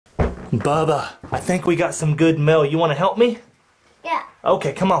Bubba, I think we got some good mail. You want to help me? Yeah.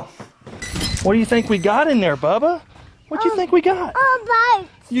 Okay, come on. What do you think we got in there, Bubba? What do you think we got? A bike.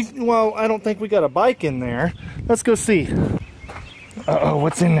 Well, I don't think we got a bike in there. Let's go see. Uh-oh,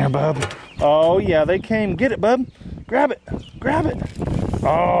 what's in there, bub? Oh, yeah, they came. Get it, bub. Grab it. Grab it.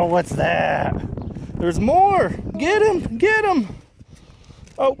 Oh, what's that? There's more. Get him. Get him.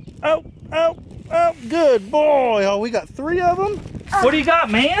 Oh, oh, oh, oh, good boy. Oh, we got 3 of them. What do you got,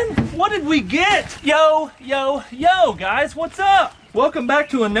 man? What did we get? Yo, yo, yo, guys, what's up? Welcome back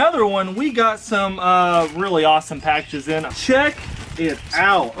to another one. We got some really awesome packages in. Check it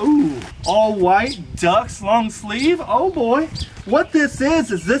out. Ooh, all white DUX long sleeve. Oh boy. What this is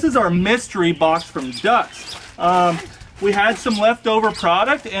this is our mystery box from DUX. We had some leftover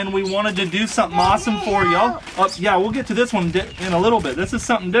product and we wanted to do something awesome for y'all. Yeah, we'll get to this one in a little bit. This is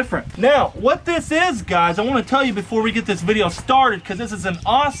something different. Now, what this is, guys, I want to tell you before we get this video started, because this is an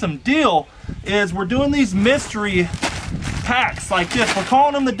awesome deal, is we're doing these mystery packs like this. We're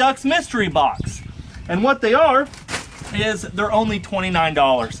calling them the DUX mystery box. And what they are is they're only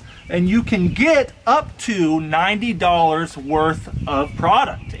 $29. And you can get up to $90 worth of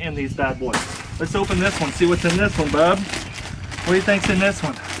product in these bad boys. Let's open this one, see what's in this one, bub. What do you think's in this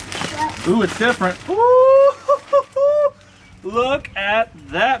one? Ooh, it's different. Ooh, look at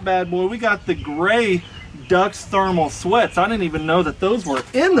that bad boy. We got the gray DUX thermal sweats. I didn't even know that those were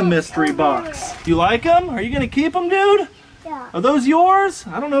in the mystery box. You like them? Are you gonna keep them, dude? Yeah. Are those yours?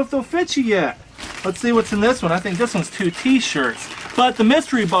 I don't know if they'll fit you yet. Let's see what's in this one. I think this one's 2 t-shirts. But the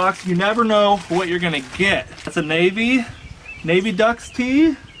mystery box, you never know what you're gonna get. That's a navy DUX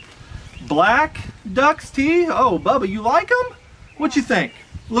tee, black DUX tee. Oh, Bubba, you like them? What you think?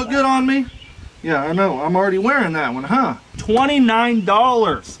 Look good on me? Yeah, I know. I'm already wearing that one, huh?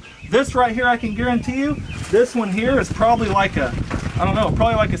 $29. This right here, I can guarantee you, this one here is probably like a, I don't know,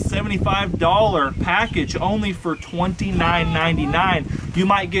 probably like a $75 package only for $29.99. You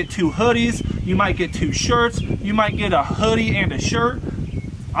might get 2 hoodies, you might get 2 shirts, you might get a hoodie and a shirt.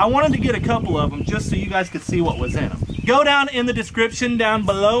 I wanted to get a couple of them just so you guys could see what was in them. Go down in the description down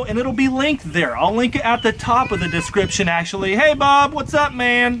below and it'll be linked there. I'll link it at the top of the description actually. Hey Bob, what's up,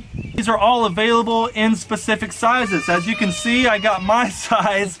 man? These are all available in specific sizes. As you can see, I got my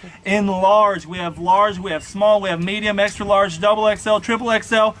size in large. We have large, we have small, we have medium, extra large, double XL, triple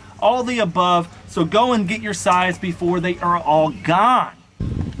XL, all the above. So go and get your size before they are all gone.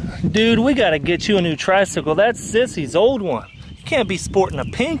 Dude, we gotta get you a new tricycle. That's Sissy's old one. You can't be sporting a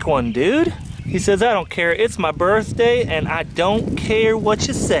pink one, dude. He says, I don't care, it's my birthday and I don't care what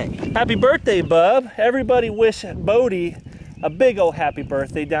you say. Happy birthday, bub. Everybody wish Bodie a big old happy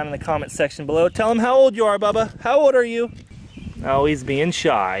birthday down in the comment section below. Tell him how old you are, Bubba. How old are you? Oh, he's being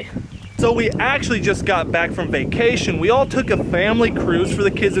shy. So we actually just got back from vacation. We all took a family cruise for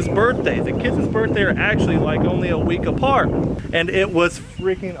the kids' birthday. The kids' birthday are actually like only a week apart. And it was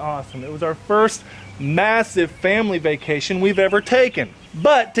freaking awesome. It was our first massive family vacation we've ever taken.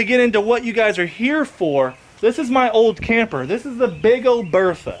 But to get into what you guys are here for, this is my old camper. This is the big old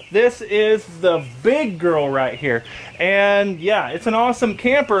Bertha. This is the big girl right here. And yeah, it's an awesome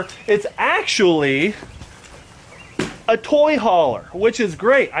camper. It's actually a toy hauler, which is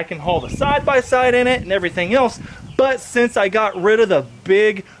great. I can haul the side-by-side in it and everything else. But since I got rid of the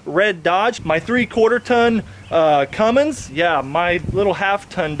big red Dodge, my 3/4 ton Cummins, yeah, my little 1/2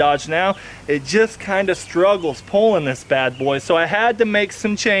 ton Dodge now, it just kind of struggles pulling this bad boy. So I had to make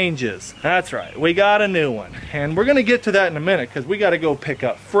some changes. That's right, we got a new one. And we're gonna get to that in a minute because we gotta go pick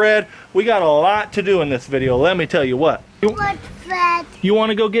up Fred. We got a lot to do in this video, let me tell you what. What, Fred? You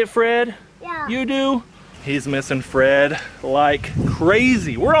wanna go get Fred? Yeah. You do? He's missing Fred like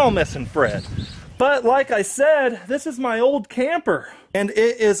crazy. We're all missing Fred. But like I said, this is my old camper and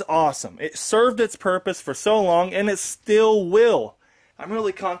it is awesome. It served its purpose for so long and it still will. I'm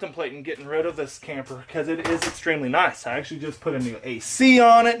really contemplating getting rid of this camper because it is extremely nice. I actually just put a new AC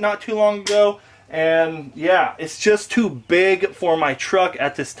on it not too long ago. And yeah, it's just too big for my truck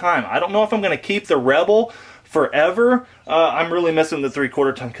at this time. I don't know if I'm going to keep the Rebel forever. I'm really missing the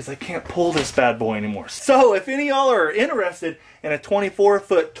 3/4 ton because I can't pull this bad boy anymore. So if any of y'all are interested in a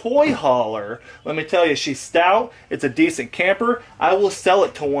 24-foot toy hauler, let me tell you, she's stout. It's a decent camper. I will sell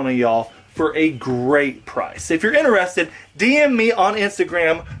it to one of y'all for a great price. If you're interested, DM me on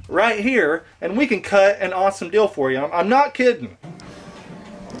Instagram right here and we can cut an awesome deal for you. I'm not kidding.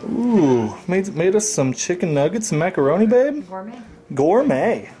 Ooh, made us some chicken nuggets and macaroni, babe. Gourmet.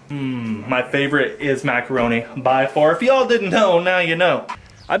 Gourmet. My favorite is macaroni by far. If y'all didn't know, now you know.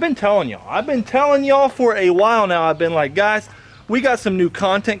 I've been telling y'all for a while now. I've been like, guys, We got some new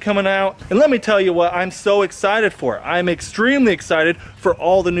content coming out, and let me tell you what I'm so excited for. I'm extremely excited for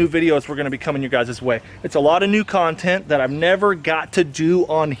all the new videos we're gonna be coming your guys' way. It's a lot of new content that I've never got to do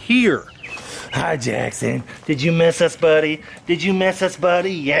on here. Hi, Jackson. Did you miss us, buddy? Did you miss us,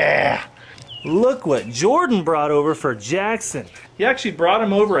 buddy? Yeah. Look what Jordan brought over for Jackson. He actually brought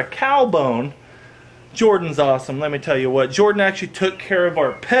him over a cow bone. Jordan's awesome, let me tell you what. Jordan actually took care of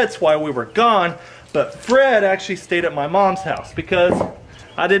our pets while we were gone, but Fred actually stayed at my mom's house because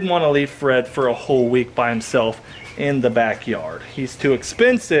I didn't want to leave Fred for a whole week by himself in the backyard. He's too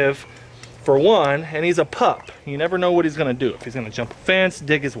expensive, for one, and he's a pup. You never know what he's gonna do. If he's gonna jump a fence,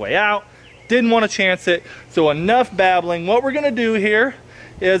 dig his way out. Didn't want to chance it, so enough babbling. What we're gonna do here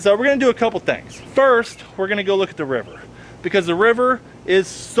is we're gonna do a couple things. First, we're gonna go look at the river, because the river is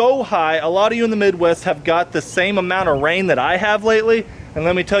so high. A lot of you in the Midwest have got the same amount of rain that I have lately, and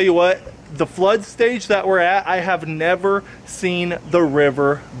let me tell you what, the flood stage that we're at, I have never seen the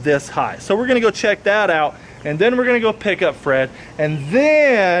river this high. So we're gonna go check that out, and then we're gonna go pick up Fred, and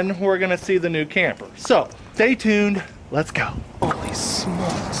then we're gonna see the new camper. So stay tuned, let's go. Holy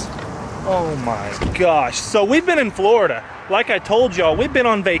smokes. Oh my gosh. So we've been in Florida. Like I told y'all, we've been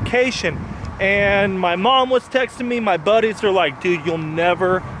on vacation, and my mom was texting me, my buddies are like, dude, you'll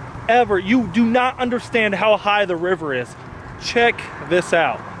never, ever, you do not understand how high the river is. Check this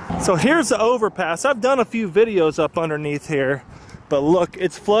out. So here's the overpass. I've done a few videos up underneath here, but look,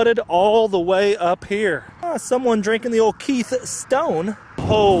 it's flooded all the way up here. Someone drinking the old Keith Stone.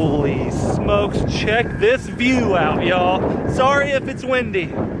 Holy smokes, check this view out, y'all. Sorry if it's windy.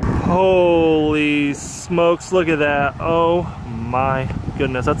 Holy smokes, look at that. Oh my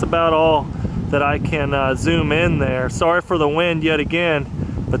goodness, that's about all that I can zoom in there. Sorry for the wind yet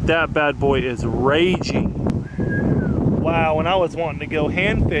again, but that bad boy is raging. Wow, and I was wanting to go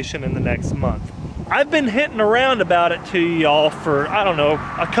hand fishing in the next month. I've been hitting around about it to y'all for, I don't know,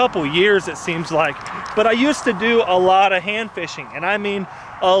 a couple years it seems like, but I used to do a lot of hand fishing, and I mean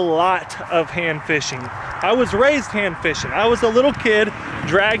a lot of hand fishing. I was raised hand fishing. I was a little kid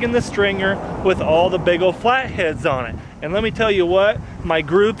dragging the stringer with all the big old flatheads on it. And let me tell you what, my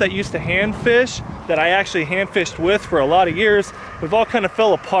group that used to hand fish, that I actually hand fished with for a lot of years, we've all kind of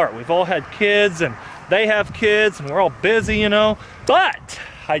fell apart. We've all had kids, and they have kids, and we're all busy, you know. But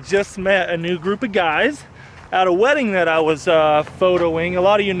I just met a new group of guys at a wedding that I was photoing. A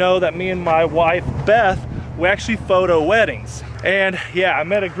lot of you know that me and my wife, Beth, we actually photo weddings. And yeah, I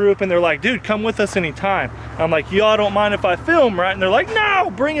met a group, and they're like, dude, come with us anytime. I'm like, y'all don't mind if I film, right? And they're like,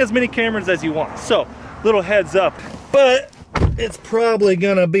 no, bring as many cameras as you want. So, little heads up. But it's probably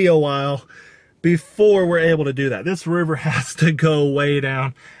gonna be a while before we're able to do that. This river has to go way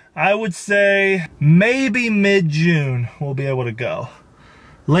down. I would say maybe mid-June we'll be able to go.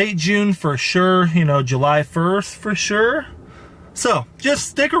 Late June for sure, you know, July 1st for sure. So just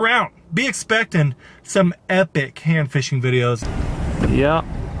stick around. Be expecting some epic hand fishing videos. Yeah,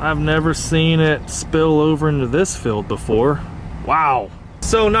 I've never seen it spill over into this field before. Wow.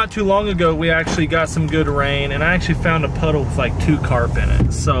 So not too long ago, we actually got some good rain, and I actually found a puddle with like 2 carp in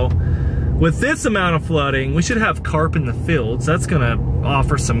it. So with this amount of flooding, we should have carp in the fields. That's gonna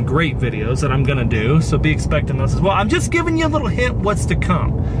offer some great videos that I'm gonna do, so be expecting those as well. I'm just giving you a little hint what's to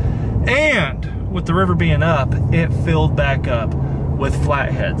come. And with the river being up, it filled back up with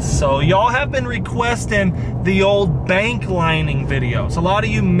flatheads. So y'all have been requesting the old bank lining videos. A lot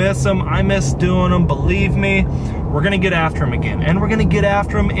of you miss them. I miss doing them, believe me. We're gonna get after them again, and we're gonna get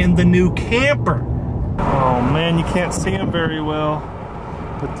after them in the new camper. Oh man, you can't see them very well,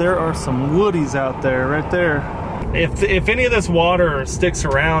 but there are some woodies out there, right there. If any of this water sticks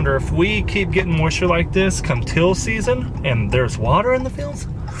around, or if we keep getting moisture like this come till season and there's water in the fields,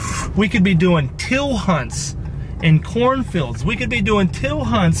 we could be doing till hunts in cornfields. We could be doing till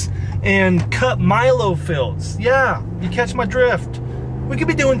hunts in cut milo fields. Yeah, you catch my drift. We could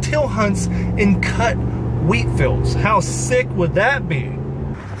be doing till hunts in cut wheat fields. How sick would that be?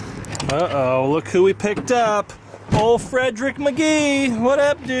 Uh-oh, look who we picked up. Old Frederick McGee. What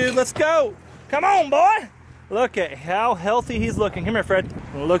up, dude? Let's go. Come on, boy. Look at how healthy he's looking. Come here, Fred.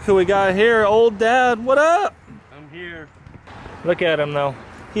 Look who we got here. Old Dad, what up? I'm here. Look at him, though.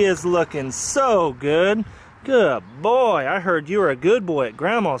 He is looking so good. Good boy. I heard you were a good boy at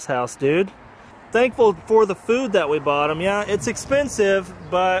Grandma's house, dude. Thankful for the food that we bought him. Yeah, it's expensive,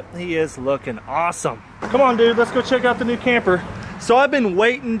 but he is looking awesome. Come on, dude. Let's go check out the new camper. So I've been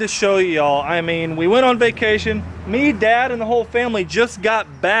waiting to show y'all. I mean, we went on vacation. Me, Dad, and the whole family just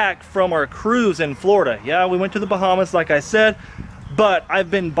got back from our cruise in Florida. Yeah, we went to the Bahamas, like I said, but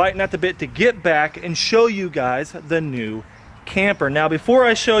I've been biting at the bit to get back and show you guys the new camper. Now before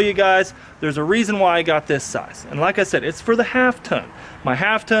I show you guys, there's a reason why I got this size. And like I said, it's for the half ton. My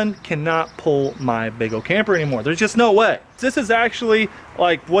half ton cannot pull my big old camper anymore. There's just no way. This is actually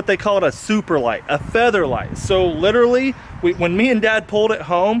like what they call it, a super light, a feather light. So literally, when me and Dad pulled it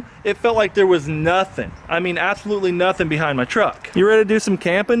home, it felt like there was nothing. I mean, absolutely nothing behind my truck. You ready to do some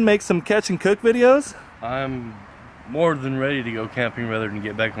camping, make some catch and cook videos? I'm more than ready to go camping rather than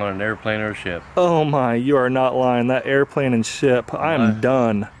get back on an airplane or a ship. Oh my, you are not lying. That airplane and ship, I'm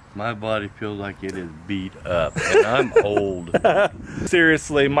done. My body feels like it is beat up, and I'm old.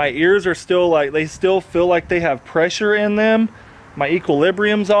 Seriously, my ears are still like, they still feel like they have pressure in them. My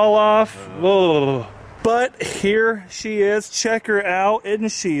equilibrium's all off. Whoa. But here she is. Check her out.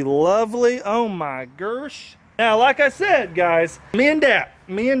 Isn't she lovely? Oh my gosh. Now, like I said, guys, me and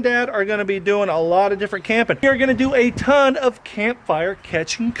Dad are going to be doing a lot of different camping. We're going to do a ton of campfire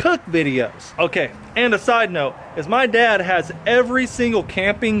catch and cook videos. Okay, and a side note is my dad has every single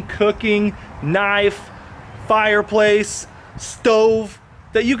camping, cooking, knife, fireplace, stove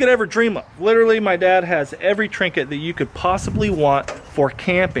that you could ever dream of. Literally, my dad has every trinket that you could possibly want for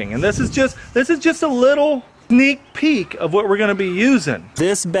camping. And this is just a little sneak peek of what we're going to be using.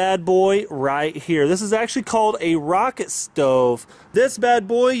 This bad boy right here. This is actually called a rocket stove. This bad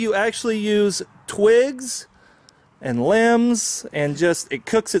boy, you actually use twigs and limbs and just, it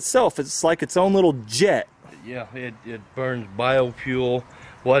cooks itself. It's like its own little jet. Yeah, it burns biofuel.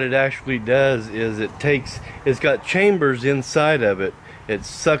 What it actually does is it's got chambers inside of it. It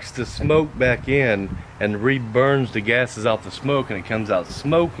sucks the smoke back in and re-burns the gases off the smoke, and it comes out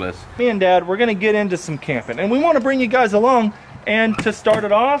smokeless. Me and Dad, we're gonna get into some camping, and we want to bring you guys along. And to start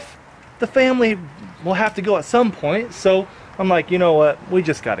it off, the family will have to go at some point. So I'm like, you know what? We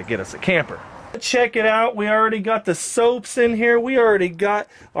just got to get us a camper. Check it out. We already got the soaps in here. We already got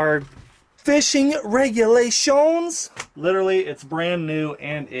our fishing regulations. Literally, it's brand new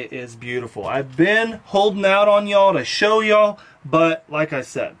and it is beautiful. I've been holding out on y'all to show y'all, but like I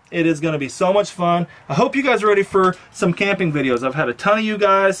said, it is going to be so much fun. I hope you guys are ready for some camping videos. I've had a ton of you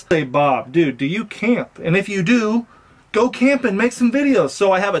guys say, Bob, dude, do you camp? And if you do, go camp and make some videos.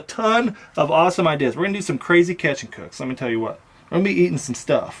 So I have a ton of awesome ideas. We're going to do some crazy catch and cooks. Let me tell you what. We're going to be eating some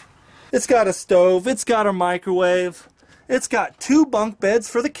stuff. It's got a stove. It's got a microwave. It's got 2 bunk beds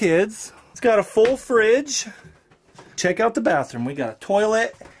for the kids. It's got a full fridge. Check out the bathroom. We got a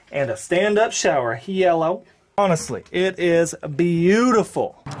toilet and a stand-up shower. Yellow. Honestly, it is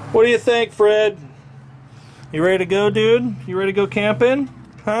beautiful. What do you think, Fred? You ready to go, dude? You ready to go camping?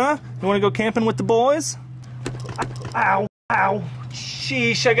 Huh? You want to go camping with the boys? Ow, ow.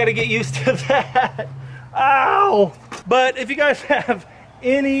 Sheesh, I gotta get used to that. Ow! But if you guys have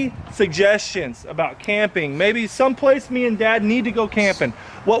any suggestions about camping, maybe someplace me and Dad need to go camping,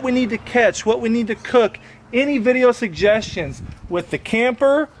 what we need to catch, what we need to cook, any video suggestions with the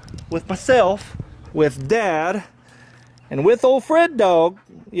camper, with myself, with Dad, and with old Fred dog,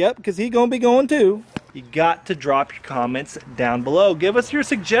 yep, because he gonna be going too, you got to drop your comments down below. Give us your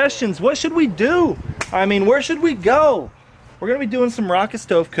suggestions. What should we do? I mean, where should we go? We're gonna be doing some rocket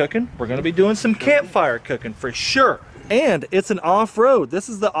stove cooking. We're gonna be doing some campfire cooking for sure. And it's an off-road. This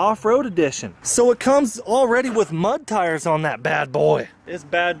is the off-road edition. So it comes already with mud tires on that bad boy. This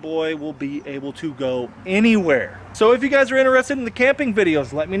bad boy will be able to go anywhere. So if you guys are interested in the camping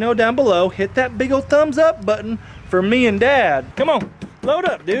videos, let me know down below. Hit that big old thumbs up button for me and Dad. Come on, load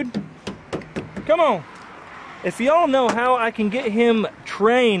up, dude. Come on. If y'all know how I can get him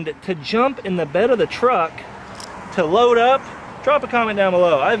trained to jump in the bed of the truck to load up, drop a comment down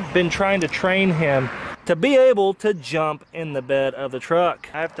below. I've been trying to train him to be able to jump in the bed of the truck.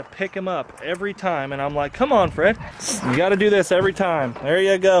 I have to pick him up every time, and I'm like, come on, Fred. You gotta do this every time. There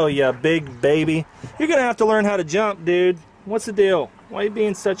you go, you big baby. You're gonna have to learn how to jump, dude. What's the deal? Why are you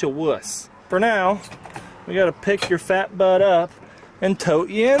being such a wuss? For now, we gotta pick your fat butt up and tote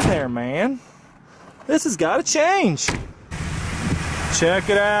you in there, man. This has gotta change. Check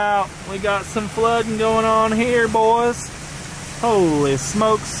it out. We got some flooding going on here, boys. Holy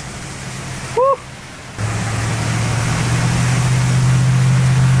smokes. Woo!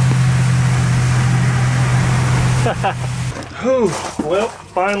 Well,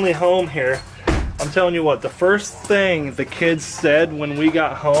 finally home here. I'm telling you what, the first thing the kids said when we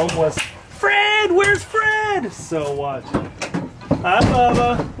got home was, Fred, where's Fred? So watch it. Hi,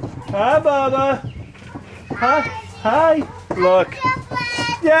 Bubba. Hi, Bubba. Hi. Hi. Look.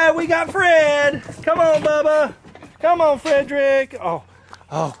 Yeah, we got Fred. Come on, Bubba. Come on, Frederick.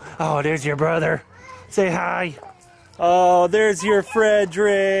 Oh, there's your brother. Say hi. Oh, there's your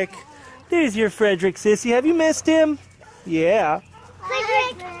Frederick. There's your Frederick, sissy. Have you missed him? Yeah. Say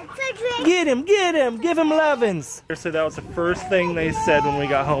Get him, give him lovin's. So that was the first thing they said when we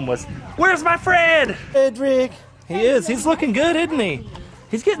got home was, where's my Fred? Frederick. He is, he's looking good, isn't he?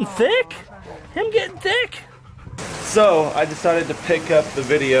 He's getting thick. Him getting thick. So I decided to pick up the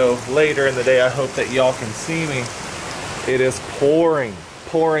video later in the day. I hope that y'all can see me. It is pouring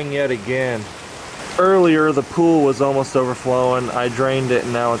yet again. Earlier the pool was almost overflowing. I drained it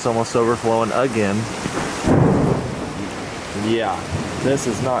and now it's almost overflowing again. Yeah, this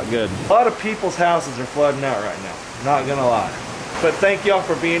is not good. A lot of people's houses are flooding out right now, not gonna lie. But thank y'all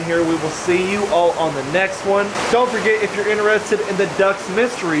for being here. We will see you all on the next one. Don't forget, if you're interested in the DUX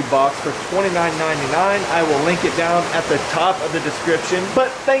mystery box for $29.99, I will link it down at the top of the description.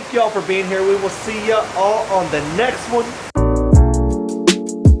 But thank y'all for being here. We will see you all on the next one.